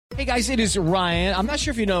Hey guys, it is Ryan. I'm not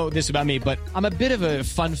sure if you know this about me, but I'm a bit of a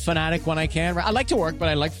fun fanatic when I can. I like to work, but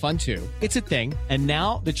I like fun too. It's a thing. And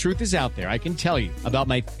now the truth is out there. I can tell you about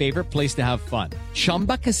my favorite place to have fun.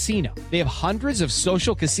 Chumba Casino. They have hundreds of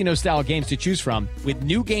social casino style games to choose from with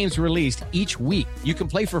new games released each week. You can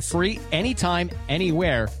play for free anytime,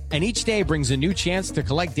 anywhere. And each day brings a new chance to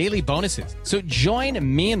collect daily bonuses. So join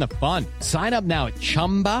me in the fun. Sign up now at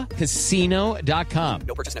ChumbaCasino.com.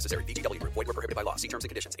 No purchase necessary. VGW Group. Void where prohibited by law. See terms and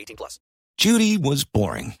conditions. 18+. Judy was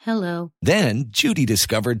boring. Hello. Then Judy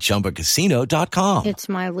discovered ChumbaCasino.com. It's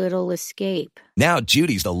my little escape. Now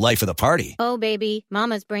Judy's the life of the party. Oh, baby,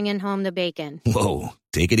 mama's bringing home the bacon. Whoa,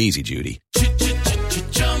 take it easy, Judy.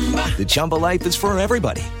 The Chumba life is for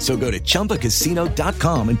everybody. So go to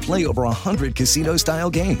ChumbaCasino.com and play over 100 casino-style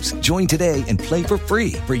games. Join today and play for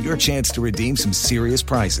free for your chance to redeem some serious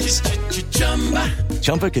prizes.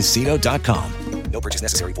 ChumbaCasino.com. No purchase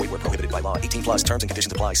necessary. Void where prohibited by law. 18+. Terms and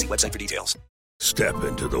conditions apply. See website for details. Step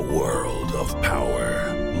into the world of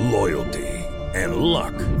power, loyalty, and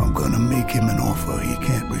luck. I'm gonna make him an offer he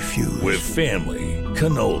can't refuse. With family,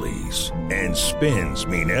 cannolis, and spins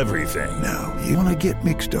mean everything. Now, you wanna get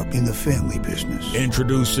mixed up in the family business.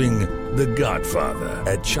 Introducing The Godfather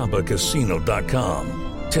at ChumbaCasino.com.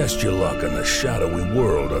 Test your luck in the shadowy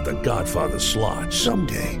world of The Godfather slot.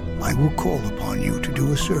 Someday, I will call upon you to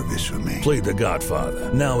do a service for me. Play The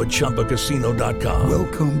Godfather now at ChumbaCasino.com.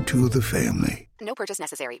 Welcome to the family. No purchase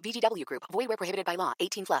necessary. VGW Group. Void where prohibited by law.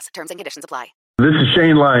 18+. Terms and conditions apply. This is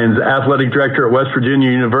Shane Lyons, Athletic Director at West Virginia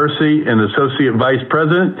University and Associate Vice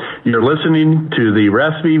President. You're listening to the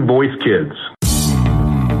Raspy Voice Kids.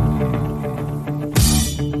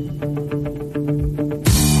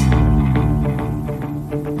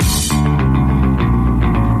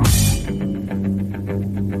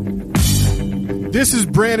 This is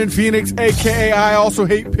Brandon Phoenix, a.k.a. I Also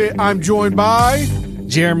Hate Pitt. I'm joined by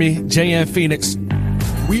Jeremy J.N. Phoenix.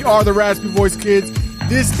 We are the Raspy Voice Kids.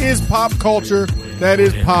 This is pop culture. That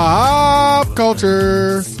is pop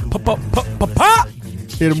culture. Pop.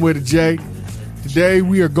 Hit him with a J. Today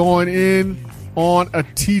we are going in on a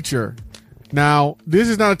teacher. Now, this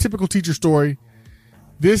is not a typical teacher story.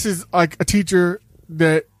 This is like a teacher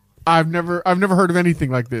that I've never heard of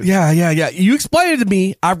anything like this. Yeah. You explained it to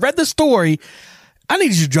me. I read the story. I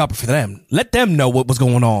need you to drop it for them. Let them know what was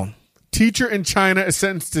going on. Teacher in China is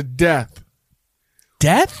sentenced to death.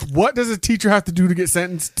 Death? What does a teacher have to do to get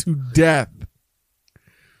sentenced to death?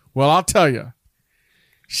 Well, I'll tell you.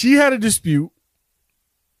 She had a dispute.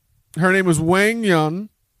 Her name was Wang Yun.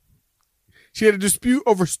 She had a dispute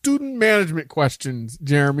over student management questions,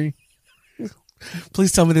 Jeremy.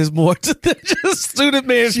 Please tell me there's more to than just student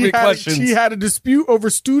management questions. She had a dispute over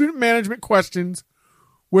student management questions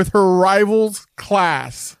with her rival's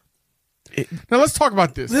class. Now let's talk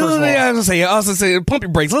about this. First of all. I was gonna say, pump your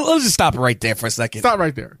brakes. Let's just stop it right there for a second. Stop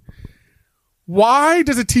right there. Why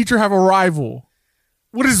does a teacher have a rival?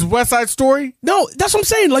 What is this, West Side Story? No, that's what I'm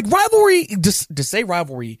saying. Like rivalry, just to say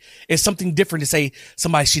rivalry is something different to say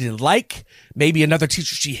somebody she didn't like, maybe another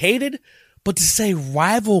teacher she hated, but to say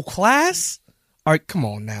rival class? All right, come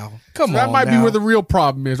on now. That might be where the real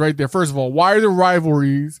problem is right there. First of all, why are there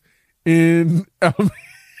rivalries in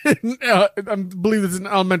I believe it's in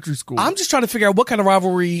elementary school? I'm just trying to figure out what kind of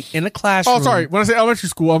rivalry in a classroom. Oh, sorry. When I say elementary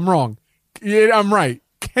school, I'm wrong. Yeah, I'm right.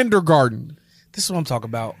 Kindergarten. This is what I'm talking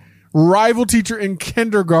about. Rival teacher in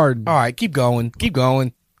kindergarten. All right, keep going.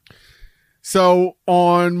 So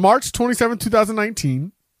on March 27,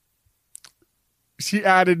 2019, she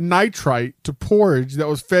added nitrite to porridge that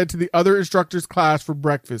was fed to the other instructor's class for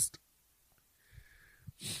breakfast.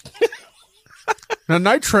 Now,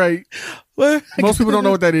 nitrate, most people don't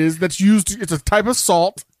know what that is. That's used, it's a type of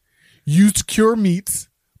salt used to cure meats,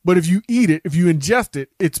 but if you eat it, if you ingest it,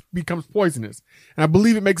 it becomes poisonous. And I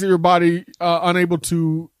believe it makes your body unable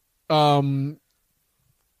to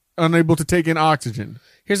take in oxygen.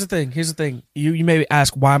 Here's the thing. You may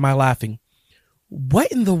ask, why am I laughing? What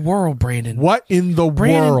in the world, Brandon? What in the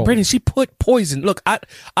world? Brandon, she put poison. Look, I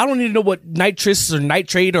don't need to know what nitrous or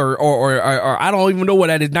nitrate or I don't even know what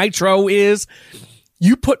that is. Nitro is.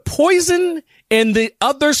 You put poison in the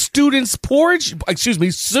other students' porridge. Excuse me,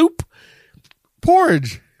 soup.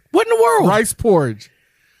 Porridge. What in the world? Rice porridge.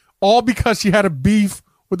 All because she had a beef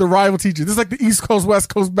with the rival teacher. This is like the East Coast,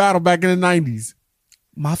 West Coast battle back in the 90s.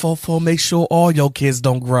 My fault, make sure all your kids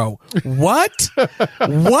don't grow. What?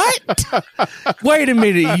 What? Wait a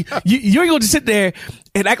minute. You ain't going to sit there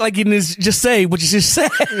and act like you just say what you just said.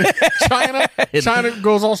 China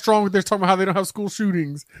goes all strong with this, talking about how they don't have school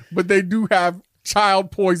shootings, but they do have child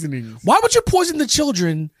poisonings. Why would you poison the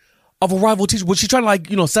children of a rival teacher? Was she trying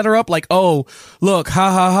to set her up like, oh, look,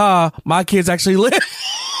 ha, ha, ha, my kids actually live?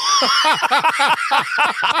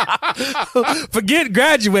 Forget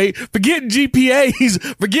graduate, forget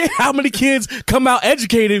GPAs, forget how many kids come out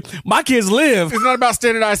educated. My kids live. It's not about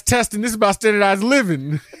standardized testing. This is about standardized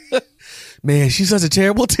living. Man, she's such a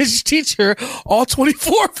terrible teacher. All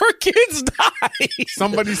 24 of her kids died.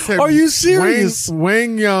 Somebody said, are you serious?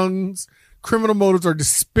 Wang Young's criminal motives are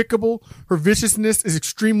despicable. Her viciousness is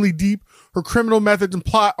extremely deep. Her criminal methods and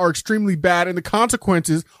plot are extremely bad, and the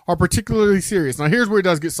consequences are particularly serious. Now, here's where it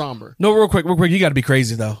does get somber. No, real quick. You got to be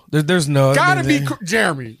crazy, though. There's no... Jeremy, gotta be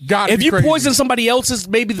crazy. If you crazy. poison somebody else's,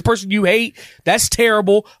 maybe the person you hate, that's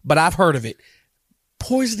terrible, but I've heard of it.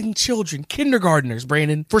 Poisoning children, kindergartners,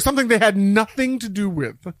 Brandon. For something they had nothing to do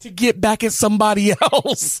with. To get back at somebody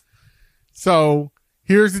else. So,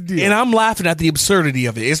 here's the deal. And I'm laughing at the absurdity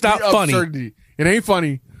of it. It's not funny. Absurdity. It ain't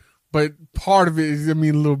funny, but part of it is,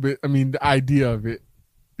 the idea of it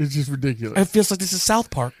is just ridiculous. It feels like this is South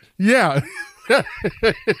Park. Yeah.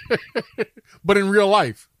 But in real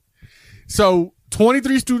life. So,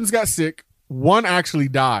 23 students got sick. One actually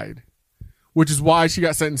died, which is why she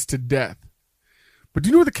got sentenced to death. But do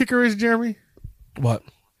you know what the kicker is, Jeremy? What?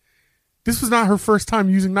 This was not her first time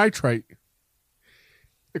using nitrite.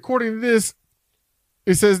 According to this,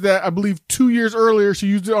 it says that I believe 2 years earlier she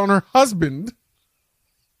used it on her husband.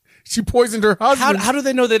 She poisoned her husband. How do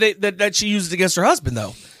they know that she used it against her husband,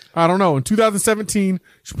 though? I don't know. In 2017,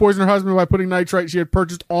 she poisoned her husband by putting nitrite she had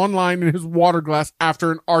purchased online in his water glass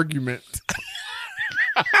after an argument.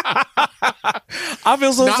 I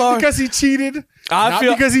feel so sorry. Not because he cheated.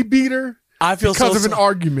 Because he beat her. I feel because of an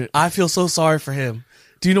argument. I feel so sorry for him.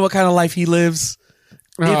 Do you know what kind of life he lives?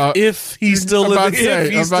 If he's still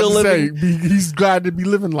living, he's glad to be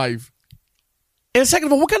living life. And second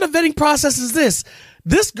of all, what kind of vetting process is this?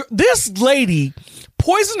 This lady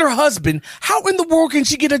poisoned her husband. How in the world can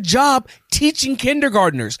she get a job teaching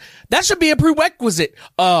kindergartners? That should be a prerequisite.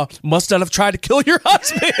 Must not have tried to kill your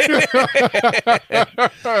husband.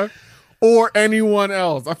 Or anyone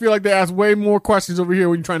else. I feel like they ask way more questions over here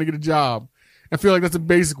when you're trying to get a job. I feel like that's a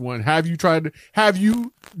basic one. Do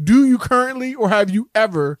you currently or have you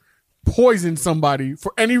ever poisoned somebody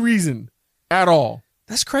for any reason at all?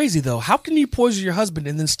 That's crazy, though. How can you poison your husband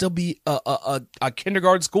and then still be a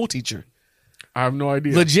kindergarten school teacher? I have no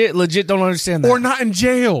idea. Legit don't understand that. Or not in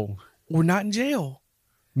jail.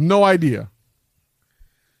 No idea.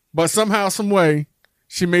 But somehow, some way,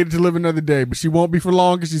 she made it to live another day. But she won't be for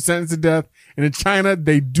long because she's sentenced to death. And in China,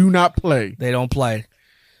 they do not play. They don't play.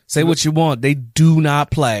 Say what you want. They do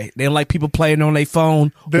not play. They don't like people playing on their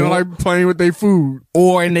phone. They don't like playing with their food.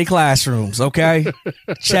 Or in their classrooms, okay?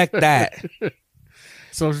 Check that.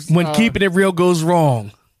 So when keeping it real goes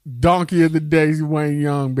wrong. Donkey of the day is Wayne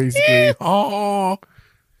Young, basically. Oh.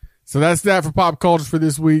 So that's that for pop culture for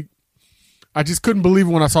this week. I just couldn't believe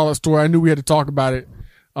it when I saw that story. I knew we had to talk about it.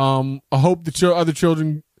 I hope the other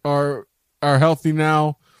children are healthy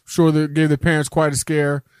now. I'm sure that gave their parents quite a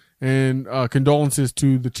scare. And condolences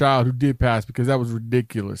to the child who did pass because that was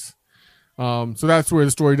ridiculous. So that's where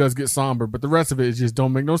the story does get somber. But the rest of it just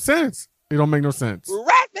don't make no sense. It don't make no sense.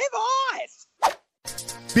 Raspy voice.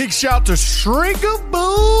 Big shout to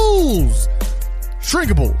Shrinkables.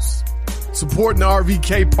 Shrinkables. Supporting the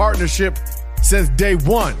RVK partnership since day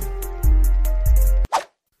one.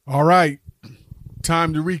 All right.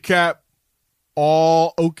 Time to recap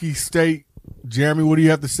all Okie State. Jeremy, what do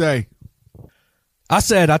you have to say? I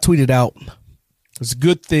tweeted out, it's a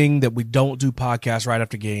good thing that we don't do podcasts right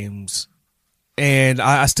after games. And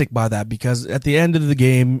I stick by that because at the end of the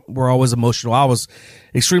game, we're always emotional. I was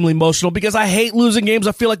extremely emotional because I hate losing games.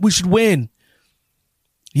 I feel like we should win.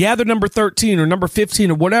 Yeah, they're number 13 or number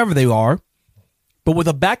 15 or whatever they are. But with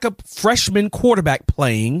a backup freshman quarterback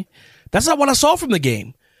playing, that's not what I saw from the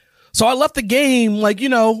game. So I left the game,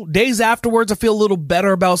 days afterwards, I feel a little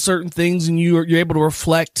better about certain things and you're able to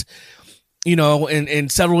reflect,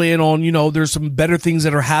 and settle in on, there's some better things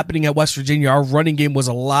that are happening at West Virginia. Our running game was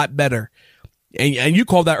a lot better. And you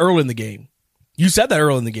called that early in the game. You said that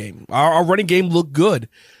early in the game. Our running game looked good.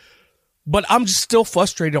 But I'm just still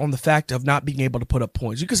frustrated on the fact of not being able to put up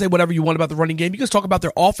points. You can say whatever you want about the running game. You can talk about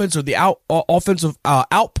their offense or the offensive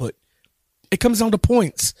output. It comes down to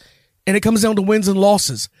points. And it comes down to wins and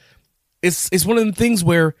losses. It's one of the things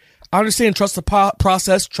where I understand trust the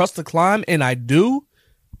process, trust the climb, and I do.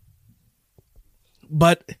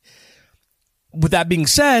 But with that being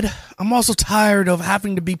said, I'm also tired of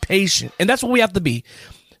having to be patient. And that's what we have to be.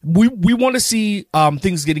 We want to see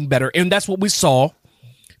things getting better. And that's what we saw.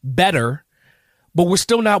 Better. But we're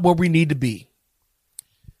still not where we need to be.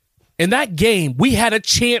 In that game, we had a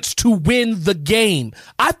chance to win the game.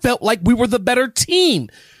 I felt like we were the better team.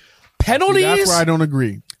 Penalties. See, that's where I don't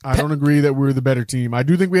agree. I don't agree that we're the better team. I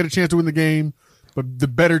do think we had a chance to win the game, but the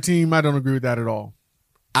better team, I don't agree with that at all.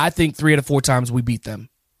 I think 3 out of 4 times we beat them.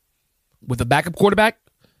 With a backup quarterback,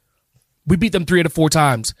 we beat them 3 out of 4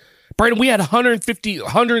 times. Brandon, we had 100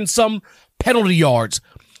 and some penalty yards.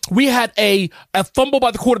 We had a fumble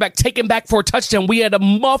by the quarterback taken back for a touchdown. We had a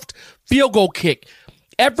muffed field goal kick.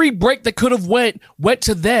 Every break that could have went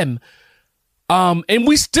to them. And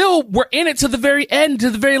we still were in it to the very end, to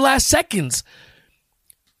the very last seconds.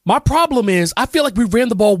 My problem is I feel like we ran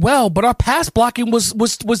the ball well, but our pass blocking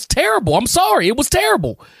was terrible. I'm sorry. It was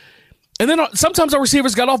terrible. And then sometimes our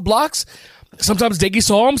receivers got off blocks. Sometimes Deggy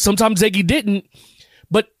saw them. Sometimes Deggy didn't.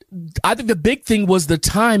 But I think the big thing was the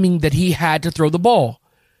timing that he had to throw the ball.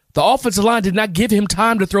 The offensive line did not give him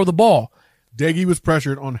time to throw the ball. Deggy was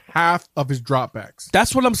pressured on half of his dropbacks.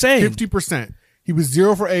 That's what I'm saying. 50%. He was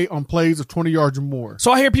 0 for 8 on plays of 20 yards or more.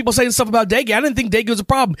 So I hear people saying stuff about Deggy. I didn't think Deggy was a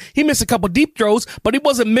problem. He missed a couple deep throws, but he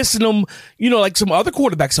wasn't missing them, like some other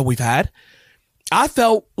quarterbacks that we've had. I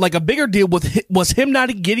felt like a bigger deal was him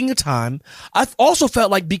not getting a time. I also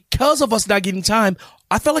felt like because of us not getting time,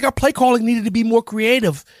 I felt like our play calling needed to be more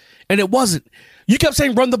creative, and it wasn't. You kept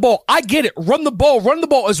saying run the ball. I get it. Run the ball. Run the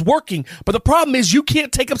ball is working. But the problem is you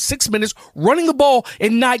can't take up 6 minutes running the ball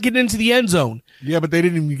and not get into the end zone. Yeah, but they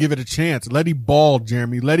didn't even give it a chance. Letty balled,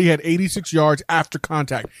 Jeremy. Letty had 86 yards after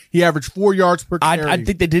contact. He averaged 4 yards per carry. I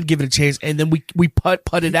think they did give it a chance, and then we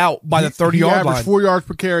putted out by the 30-yard line. He averaged 4 yards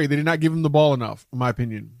per carry. They did not give him the ball enough, in my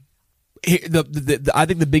opinion. I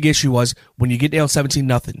think the big issue was when you get down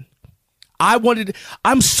 17-0.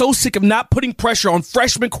 I'm so sick of not putting pressure on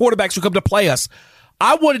freshman quarterbacks who come to play us.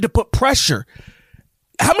 I wanted to put pressure.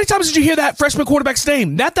 How many times did you hear that freshman quarterback's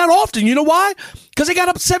name? Not that often. You know why? Because they got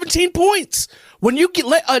up 17 points. When you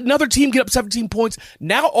let another team get up 17 points,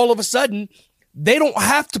 now all of a sudden, they don't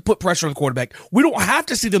have to put pressure on the quarterback. We don't have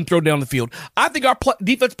to see them throw down the field. I think our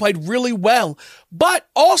defense played really well. But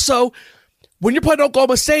also, when you're playing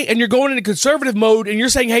Oklahoma State and you're going into conservative mode and you're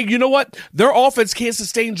saying, hey, you know what? Their offense can't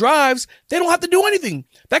sustain drives. They don't have to do anything.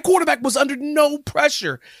 That quarterback was under no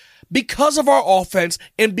pressure because of our offense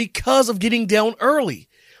and because of getting down early.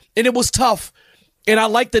 And it was tough. And I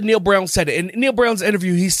like that Neil Brown said it. In Neil Brown's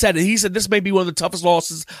interview, he said it. He said, this may be one of the toughest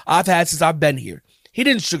losses I've had since I've been here. He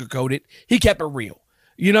didn't sugarcoat it. He kept it real,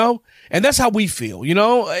 And that's how we feel,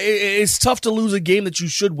 It's tough to lose a game that you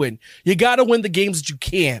should win. You got to win the games that you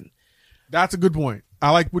can. That's a good point.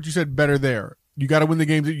 I like what you said better there. You got to win the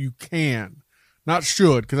games that you can. Not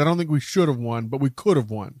should, because I don't think we should have won, but we could have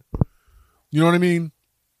won. You know what I mean?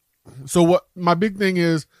 So what my big thing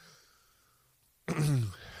is,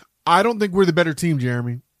 I don't think we're the better team,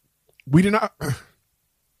 Jeremy. We did not.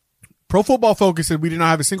 Pro Football Focus said we did not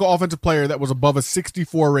have a single offensive player that was above a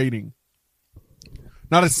 64 rating.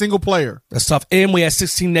 Not a single player. That's tough. And we had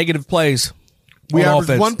 16 negative plays. We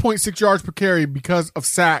averaged 1.6 yards per carry because of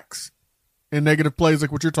sacks and negative plays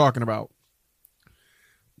like what you're talking about.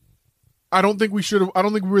 I don't think we should have. I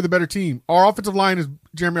don't think we were the better team. Our offensive line is,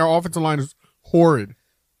 Jeremy, our offensive line is horrid.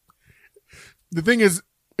 The thing is,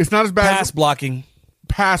 it's not as bad. Pass blocking.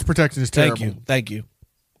 Pass protection is terrible. Thank you.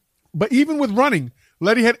 But even with running,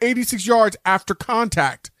 Letty had 86 yards after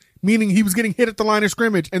contact, meaning he was getting hit at the line of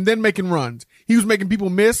scrimmage and then making runs. He was making people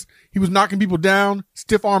miss. He was knocking people down,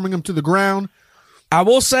 stiff-arming them to the ground. I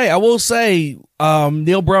will say,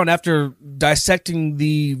 Neil Brown, after dissecting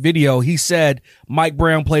the video, he said Mike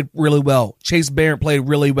Brown played really well. Chase Barrett played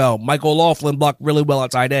really well. Michael O'Loughlin blocked really well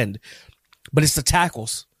at tight end. But it's the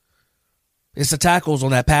tackles. It's the tackles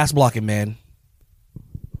on that pass blocking, man.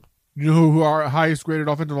 You know who our highest graded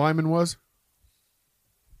offensive lineman was?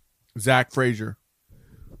 Zach Frazier.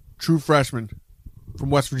 True freshman from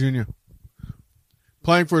West Virginia.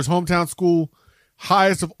 Playing for his hometown school.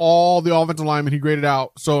 Highest of all the offensive linemen he graded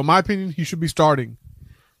out. So, in my opinion, he should be starting.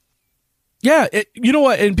 Yeah, you know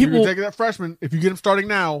what? And people you're take that freshman. If you get him starting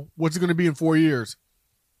now, what's it going to be in 4 years?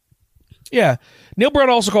 Yeah, Neil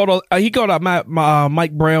Brown also called out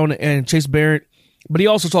Mike Brown and Chase Barrett, but he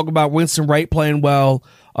also talked about Winston Wright playing well.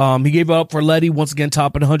 He gave up for Letty once again,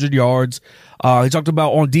 topping 100 yards. He talked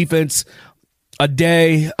about on defense,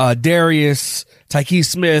 Ade, Darius, Tyke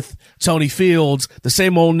Smith, Tony Fields, the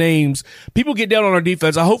same old names. People get down on our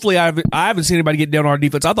defense. Hopefully, I haven't seen anybody get down on our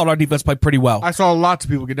defense. I thought our defense played pretty well. I saw lots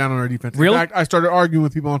of people get down on our defense. Really? In fact, I started arguing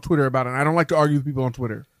with people on Twitter about it. I don't like to argue with people on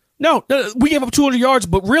Twitter. No, we gave up 200 yards,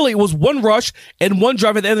 but really it was one rush and one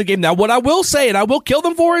drive at the end of the game. Now, what I will say, and I will kill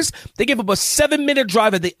them for, is they gave up a 7-minute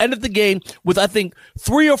drive at the end of the game with, I think,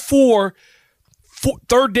 3 or 4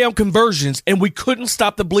 third down conversions, and we couldn't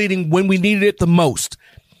stop the bleeding when we needed it the most.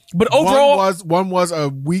 But overall, one was a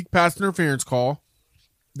weak pass interference call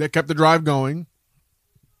that kept the drive going.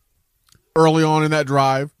 early on in that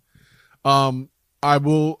drive. I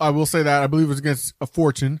will say that I believe it was against a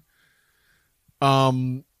Fortune.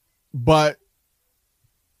 But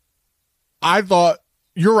I thought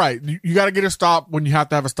you're right. You got to get a stop when you have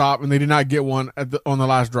to have a stop, and they did not get one on the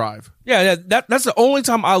last drive. Yeah, that's the only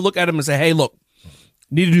time I look at him and say, "Hey, look,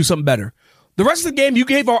 need to do something better." The rest of the game, you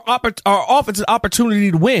gave our offense an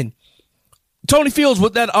opportunity to win. Tony Fields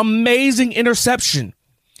with that amazing interception.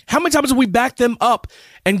 How many times have we backed them up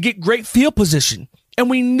and get great field position, and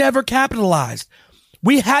we never capitalized?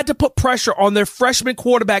 We had to put pressure on their freshman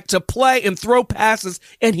quarterback to play and throw passes,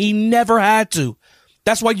 and he never had to.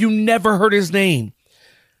 That's why you never heard his name.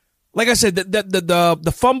 Like I said,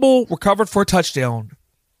 the fumble recovered for a touchdown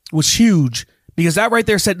was huge because that right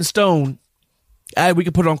there set in stone. We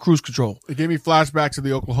could put it on cruise control. It gave me flashbacks to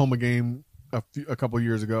the Oklahoma game a couple of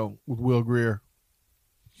years ago with Will Greer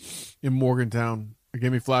in Morgantown. It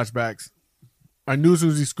gave me flashbacks. I knew as soon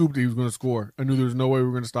as he scooped it, he was going to score. I knew there was no way we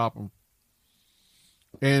were going to stop him.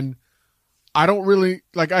 And I don't really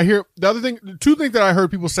I hear the other thing, two things that I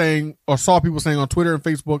heard people saying or saw people saying on Twitter and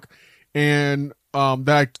Facebook, and that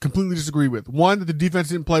I completely disagree with. One, that the defense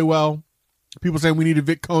didn't play well. People saying we needed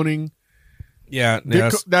Vic Koenig.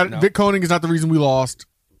 Vic Koenig is not the reason we lost.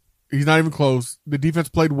 He's not even close. The defense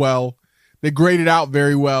played well. They graded out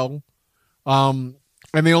very well. And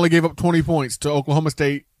they only gave up 20 points to Oklahoma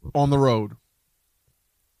State on the road.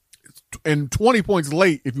 And 20 points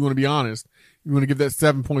late, if you want to be honest. You want to give that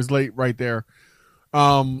 7 points late right there.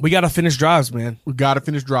 We got to finish drives, man. We got to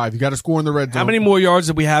finish drive. You got to score in the red zone. How many more yards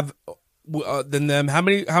did we have than them?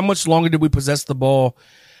 How much longer did we possess the ball?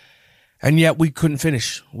 And yet we couldn't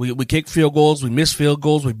finish. We kicked field goals. We missed field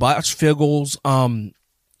goals. We botched field goals.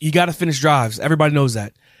 You got to finish drives. Everybody knows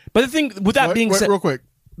that. But the thing, with that being said, real quick,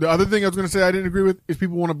 the other thing I was going to say I didn't agree with is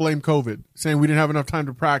people want to blame COVID, saying we didn't have enough time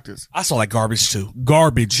to practice. I saw that garbage too.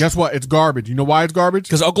 Garbage. Guess what? It's garbage. You know why it's garbage?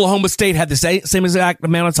 Because Oklahoma State had the same exact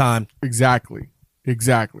amount of time. Exactly.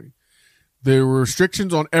 There were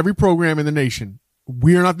restrictions on every program in the nation.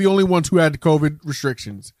 We are not the only ones who had COVID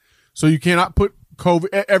restrictions. So you cannot put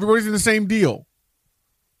COVID. Everybody's in the same deal.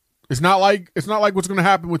 It's not like what's going to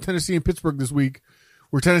happen with Tennessee and Pittsburgh this week,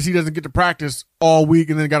 where Tennessee doesn't get to practice all week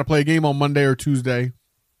and then got to play a game on Monday or Tuesday.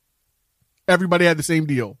 Everybody had the same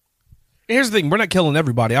deal. Here's the thing. We're not killing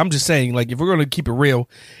everybody. I'm just saying, if we're going to keep it real,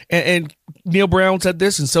 and Neil Brown said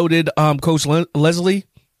this, and so did Coach Leslie,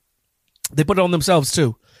 they put it on themselves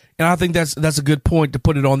too. And I think that's a good point to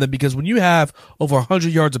put it on them, because when you have over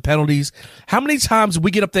 100 yards of penalties, how many times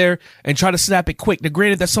we get up there and try to snap it quick? Now,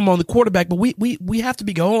 granted, that's someone on the quarterback, but we have to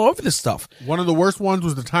be going over this stuff. One of the worst ones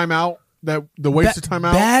was the timeout, the wasted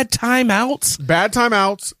timeout. Bad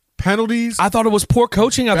timeouts. Penalties. I thought it was poor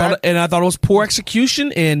coaching. I thought it was poor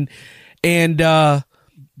execution and bad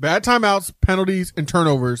timeouts, penalties, and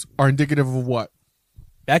turnovers are indicative of what?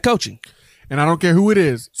 Bad coaching. And I don't care who it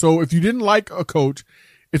is. So if you didn't like a coach,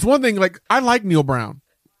 it's one thing. I like Neil Brown.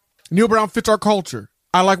 Neil Brown fits our culture.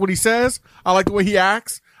 I like what he says. I like the way he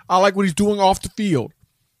acts. I like what he's doing off the field.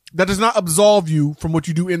 That does not absolve you from what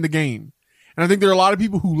you do in the game. And I think there are a lot of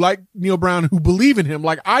people who like Neil Brown, who believe in him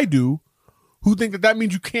like I do, who think that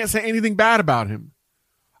means you can't say anything bad about him.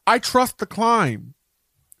 I trust the climb.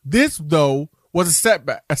 This, though, was a step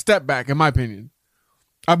back, in my opinion.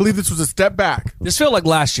 I believe this was a step back. This felt like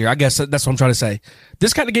last year. I guess that's what I'm trying to say.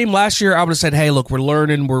 This kind of game last year, I would have said, hey, look, we're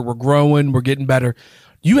learning, we're growing, we're getting better.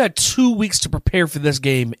 You had 2 weeks to prepare for this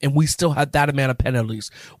game, and we still had that amount of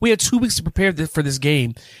penalties. We had 2 weeks to prepare for this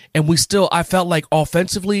game, and I felt like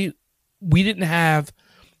offensively, we didn't have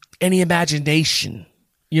any imagination,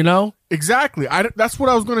 you know? Exactly. That's what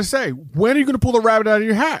I was going to say. When are you going to pull the rabbit out of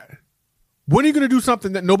your hat? When are you going to do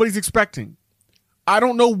something that nobody's expecting? I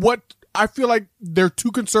don't know what. I feel like they're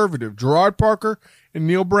too conservative. Gerard Parker and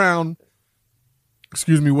Neil Brown,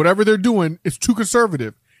 whatever they're doing, is too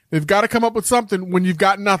conservative. They've got to come up with something when you've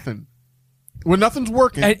got nothing. When nothing's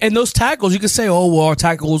working. And those tackles, you can say, oh, well, our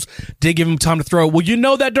tackles did give him time to throw. Well, you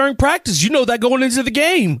know that during practice. You know that going into the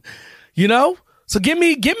game. You know? So give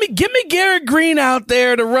me Garrett Green out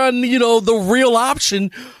there to run, the real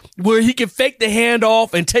option where he can fake the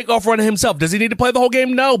handoff and take off running himself. Does he need to play the whole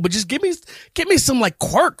game? No, but just give me some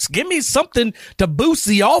quirks. Give me something to boost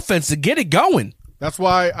the offense to get it going. That's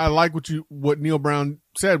why I like what Neil Brown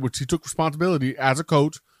said, which he took responsibility as a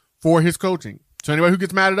coach for his coaching. So anybody who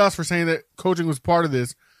gets mad at us for saying that coaching was part of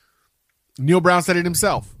this, Neil Brown said it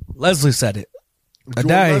himself. Leslie said it.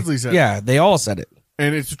 Leslie said it. Yeah, they all said it.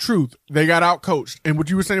 And it's the truth. They got out-coached. And what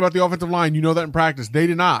you were saying about the offensive line, you know that in practice. They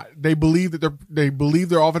did not. They believed that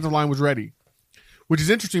their offensive line was ready, which is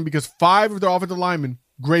interesting because 5 of their offensive linemen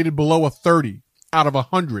graded below a 30 out of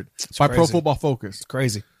 100 by Pro Football Focus. It's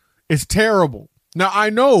crazy. It's terrible. Now, I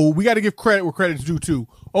know we got to give credit where credit's due, too.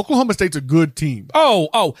 Oklahoma State's a good team.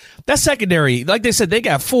 Oh, that's secondary. Like they said, they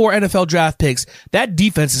got 4 NFL draft picks. That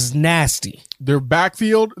defense is nasty. Their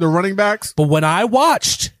backfield, their running backs. But when I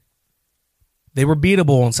watched, they were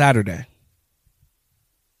beatable on Saturday.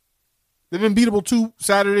 They've been beatable 2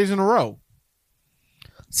 Saturdays in a row.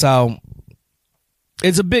 So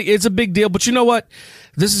it's a big deal. But you know what?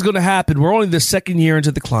 This is going to happen. We're only the second year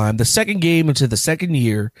into the climb, the second game into the second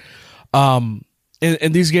year. And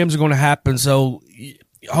these games are going to happen. So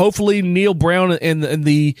hopefully Neil Brown and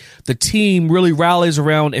the team really rallies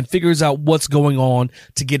around and figures out what's going on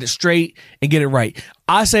to get it straight and get it right.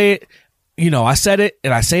 I say it, I said it,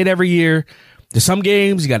 and I say it every year. There's some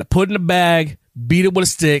games you got to put in a bag, beat it with a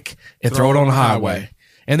stick, and throw it on the highway.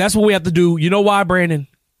 And that's what we have to do. You know why, Brandon?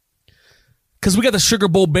 Because we got the Sugar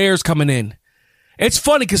Bowl Bears coming in. It's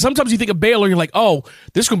funny because sometimes you think of Baylor, you're like, oh,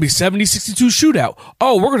 this is going to be 70-62 shootout.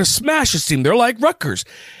 Oh, we're going to smash this team. They're like Rutgers.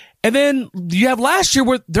 And then you have last year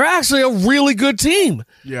where they're actually a really good team.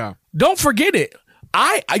 Yeah. Don't forget it.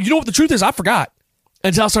 You know what the truth is? I forgot.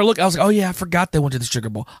 Until I started looking, I was like, oh, yeah, I forgot they went to the Sugar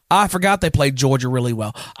Bowl. I forgot they played Georgia really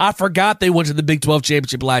well. I forgot they went to the Big 12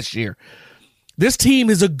 championship last year. This team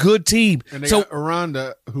is a good team. And they got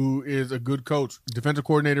Aranda, who is a good coach, defensive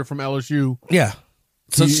coordinator from LSU. Yeah.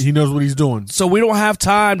 So he knows what he's doing. So we don't have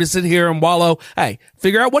time to sit here and wallow. Hey,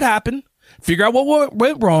 figure out what happened. Figure out what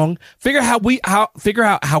went wrong. Figure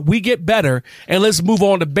out how we get better, and let's move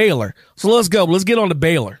on to Baylor. So let's go. Let's get on to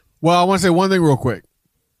Baylor. Well, I want to say one thing real quick.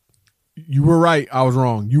 You were right. I was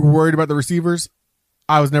wrong. You were worried about the receivers.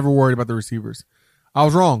 I was never worried about the receivers. I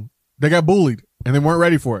was wrong. They got bullied, and they weren't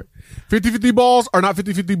ready for it. 50-50 balls are not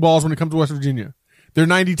 50-50 balls when it comes to West Virginia. They're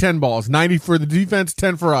 90-10 balls. 90 for the defense,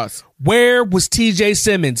 10 for us. Where was TJ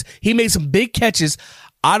Simmons? He made some big catches.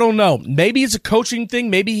 I don't know. Maybe it's a coaching thing.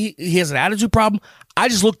 Maybe he has an attitude problem. I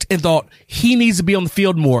just looked and thought he needs to be on the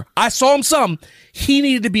field more. I saw him some. He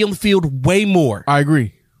needed to be on the field way more. I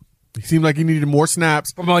agree. He seemed like he needed more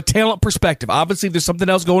snaps. From a talent perspective. Obviously, if there's something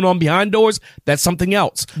else going on behind doors, that's something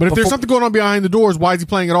else. But if there's something going on behind the doors, why is he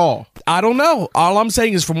playing at all? I don't know. All I'm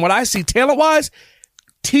saying is from what I see talent-wise,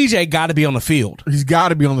 TJ got to be on the field. He's got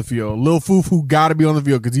to be on the field. Lil Fufu got to be on the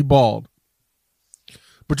field because he balled.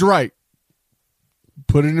 But you're right.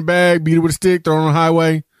 Put it in the bag, beat it with a stick, throw it on the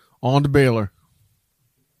highway, on to Baylor.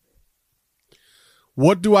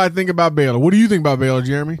 What do I think about Baylor? What do you think about Baylor,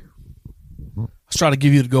 Jeremy? I was trying to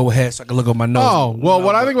give you the go-ahead so I can look at my notes. Oh, well,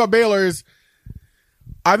 what I think about Baylor is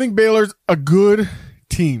I think Baylor's a good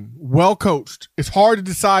team, well coached. It's hard to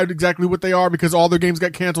decide exactly what they are because all their games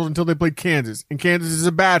got canceled until they played Kansas, and Kansas is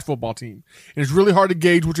a bad football team. And it's really hard to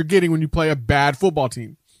gauge what you're getting when you play a bad football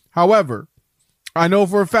team. However, I know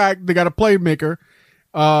for a fact they got a playmaker,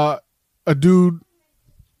 a dude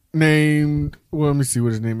named, well, let me see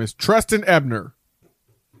what his name is, Treston Ebner.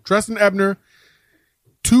 Treston Ebner,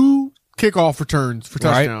 2 kickoff returns for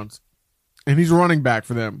touchdowns, and he's a running back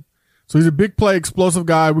for them. So he's a big play, explosive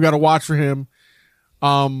guy. We got to watch for him.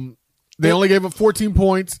 They only gave up 14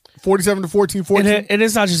 points, 47-14. And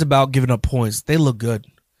it's not just about giving up points. They look good.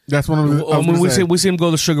 That's what we see them go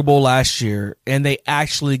to the Sugar Bowl last year, and they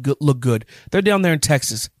actually look good. They're down there in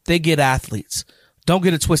Texas. They get athletes. Don't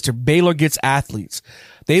get it twisted. Baylor gets athletes.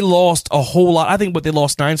 They lost a whole lot. I think they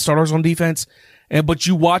lost 9 starters on defense. But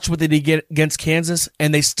you watch what they did get against Kansas,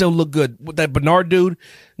 and they still look good. With that Bernard dude,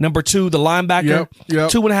 number 2, the linebacker,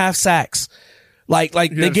 2.5 sacks. Like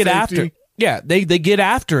they get after it. Yeah, they get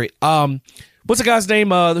after it. What's the guy's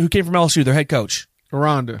name who came from LSU, their head coach?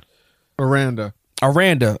 Aranda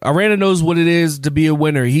knows what it is to be a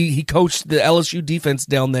winner. He coached the LSU defense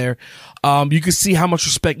down there. You can see how much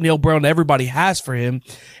respect Neil Brown and everybody has for him.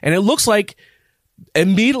 And it looks like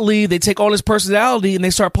immediately they take on his personality and they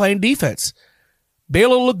start playing defense.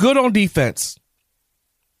 Baylor looked good on defense.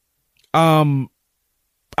 I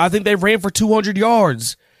think they ran for 200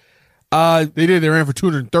 yards. They did. They ran for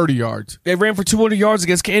 230 yards. They ran for 200 yards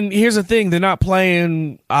against. And here's the thing: they're not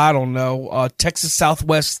playing. I don't know, Texas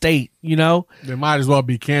Southwest State. You know, they might as well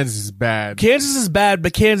be. Kansas is bad. Kansas is bad,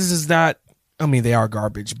 but Kansas is not. I mean, they are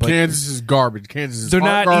garbage. But Kansas is garbage. Kansas is they're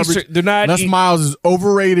not garbage. They're not. Les Miles is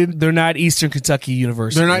overrated. They're not Eastern Kentucky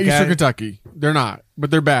University. They're not Eastern Kentucky. They're not.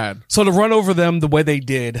 But they're bad. So to run over them the way they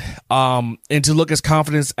did, and to look as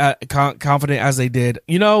confident as they did,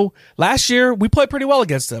 you know, last year we played pretty well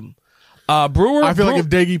against them. Brewer. I feel like if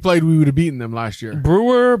Daggy played, we would have beaten them last year.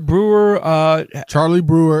 Brewer. Charlie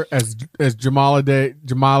Brewer, as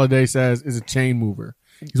Jamalade says, is a chain mover.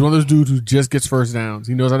 He's one of those dudes who just gets first downs.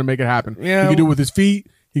 He knows how to make it happen. Yeah. He can do it with his feet.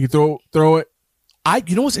 He can throw it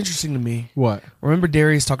You know what's interesting to me? What? Remember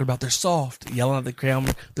Darius talking about they're soft, yelling at the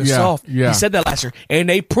camera. They're Yeah, soft. yeah. He said that last year, and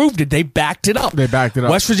they proved it. They backed it up.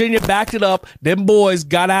 West Virginia backed it up. Them boys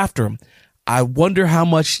got after him. I wonder how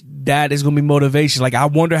much that is going to be motivation. Like, I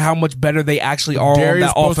wonder how much better they actually are on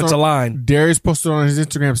that offensive line. Darius posted on his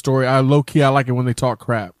Instagram story, I like it when they talk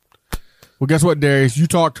crap. Well, guess what, Darius? You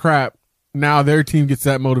talked crap. Now their team gets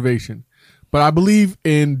that motivation. But I believe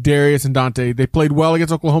in Darius and Dante. They played well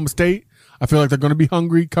against Oklahoma State. I feel like they're going to be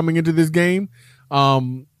hungry coming into this game.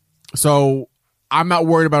 So I'm not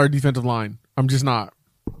worried about our defensive line. I'm just not.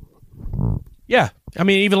 Yeah. I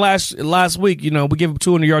mean, even last week, we gave up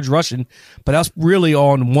 200 yards rushing, but that's really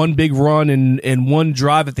on one big run and one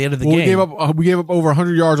drive at the end of the game. We gave up over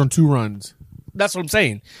 100 yards on 2 runs. That's what I'm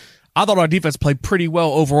saying. I thought our defense played pretty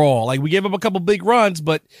well overall. Like, we gave up a couple big runs,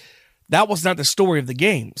 but that was not the story of the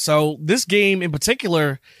game. So this game in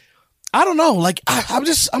particular, I don't know. Like, I'm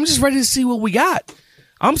just ready to see what we got.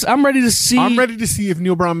 I'm ready to see. I'm ready to see if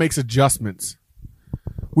Neil Brown makes adjustments.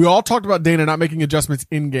 We all talked about Dana not making adjustments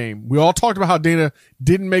in game. We all talked about how Dana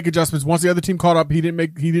didn't make adjustments. Once the other team caught up, he didn't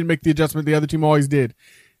make the adjustment the other team always did.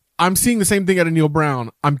 I'm seeing the same thing out of Neil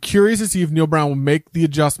Brown. I'm curious to see if Neil Brown will make the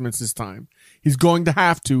adjustments this time. He's going to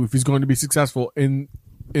have to if he's going to be successful in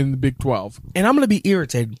the Big 12. And I'm going to be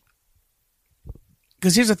irritated.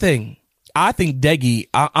 Because here's the thing. I think Deggy,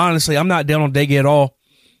 honestly, I'm not down on Deggy at all.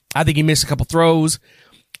 I think he missed a couple throws.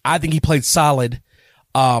 I think he played solid.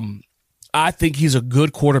 I think he's a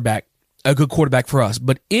good quarterback for us.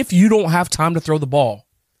 But if you don't have time to throw the ball,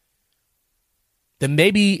 then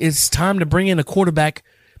maybe it's time to bring in a quarterback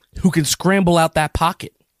who can scramble out that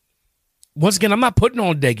pocket. Once again, I'm not putting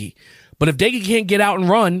on Deggy. But if Deggy can't get out and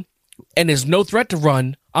run, and there's no threat to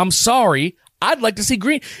run, I'm sorry. I'd like to see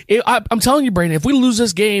Green. I'm telling you, Brandon, if we lose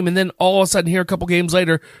this game and then all of a sudden here a couple games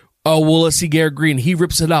later, let's see Garrett Green. He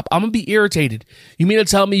rips it up. I'm going to be irritated. You mean to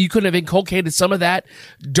tell me you couldn't have inculcated some of that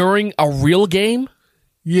during a real game?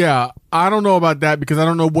 Yeah, I don't know about that because I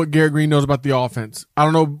don't know what Garrett Green knows about the offense. I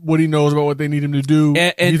don't know what he knows about what they need him to do.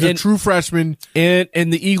 He's a true freshman. And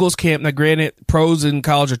in the Eagles camp, now granted, pros and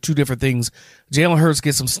college are two different things. Jalen Hurts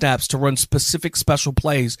gets some snaps to run specific special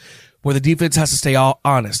plays where the defense has to stay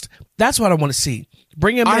honest. That's what I want to see.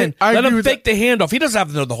 Bring him in. Let him fake the handoff. He doesn't have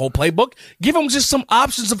to know the whole playbook. Give him just some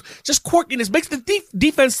options of just quirkiness. Makes the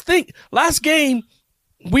defense think. Last game,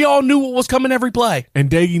 we all knew what was coming every play. And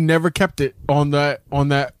Daggy never kept it on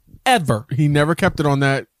that ever. He never kept it on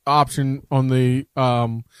that option on the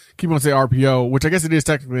keep on say RPO, which I guess it is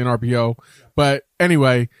technically an RPO. But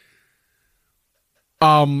anyway,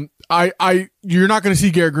 you're not going to see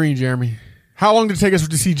Garrett Green, Jeremy. How long did it take us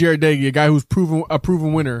to see Jared Daggy, a guy who's a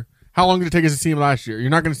proven winner? How long did it take us to see him last year?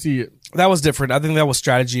 You're not going to see it. That was different. I think that was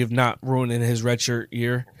strategy of not ruining his redshirt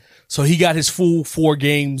year. So he got his full 4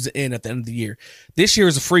 games in at the end of the year. This year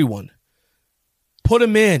is a free one. Put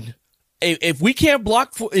him in. If we can't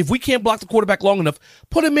block the quarterback long enough,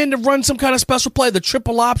 put him in to run some kind of special play, the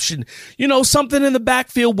triple option. Something in the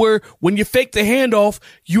backfield where when you fake the handoff,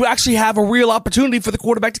 you actually have a real opportunity for the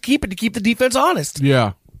quarterback to keep the defense honest.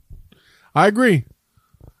 Yeah. I agree.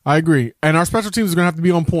 And our special teams is going to have to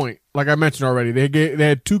be on point. Like I mentioned already, they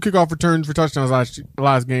had 2 kickoff returns for touchdowns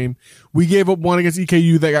last game. We gave up one against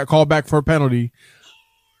EKU that got called back for a penalty.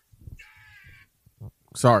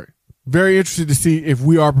 Sorry. Very interested to see if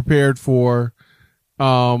we are prepared for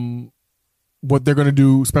what they're going to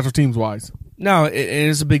do special teams wise. No, it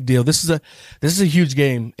is a big deal. This is a huge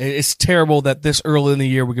game. It's terrible that this early in the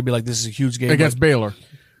year we could be like, this is a huge game against Baylor.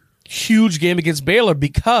 Huge game against Baylor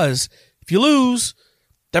because if you lose,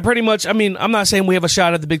 that pretty much, I'm not saying we have a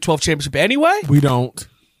shot at the Big 12 championship anyway. We don't.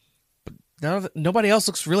 But nobody else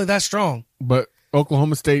looks really that strong. But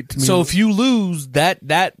Oklahoma State, to me. So if you lose, that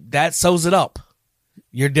sews it up.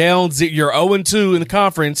 You're down, you're 0-2 in the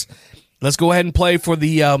conference. Let's go ahead and play for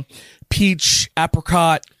the peach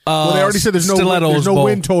apricot. Well, they already said there's no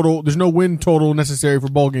win total. There's no win total necessary for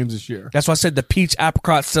bowl games this year. That's why I said the peach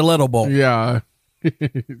apricot stiletto bowl. Yeah.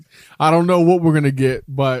 I don't know what we're gonna get,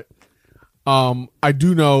 but I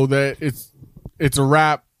do know that it's a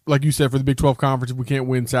wrap, like you said, for the Big 12 conference if we can't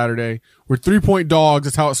win Saturday. We're 3-point dogs.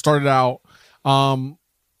 That's how it started out.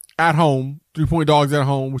 At home, 3-point dogs at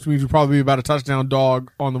home, which means we'll probably be about a touchdown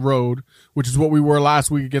dog on the road, which is what we were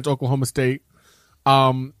last week against Oklahoma State. You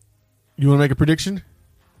want to make a prediction?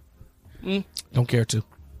 Don't care to.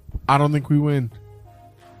 I don't think we win.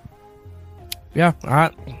 Yeah,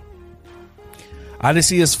 I just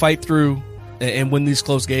see us fight through and win these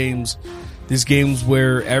close games. These games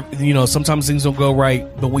where, sometimes things don't go right,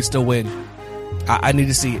 but we still win. I need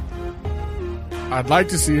to see it. I'd like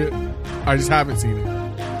to see it. I just haven't seen it.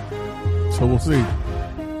 So we'll see.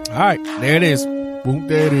 All right, there it is. Boom,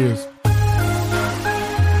 there it is.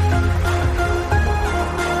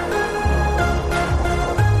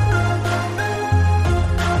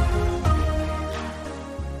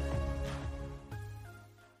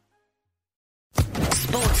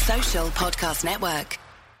 Sports Social Podcast Network.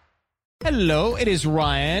 Hello, it is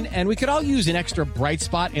Ryan, and we could all use an extra bright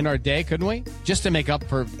spot in our day, couldn't we? Just to make up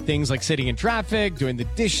for things like sitting in traffic, doing the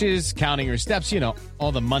dishes, counting your steps,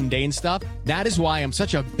 all the mundane stuff. That is why I'm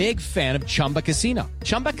such a big fan of Chumba Casino.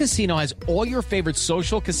 Chumba Casino has all your favorite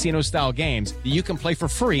social casino-style games that you can play for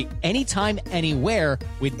free anytime, anywhere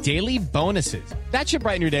with daily bonuses. That should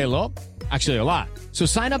brighten your day a little. Actually, a lot. So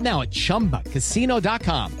sign up now at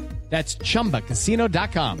ChumbaCasino.com. That's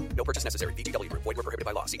ChumbaCasino.com. No purchase necessary. VGW Group. Void where prohibited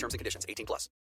by law. See terms and conditions. 18+.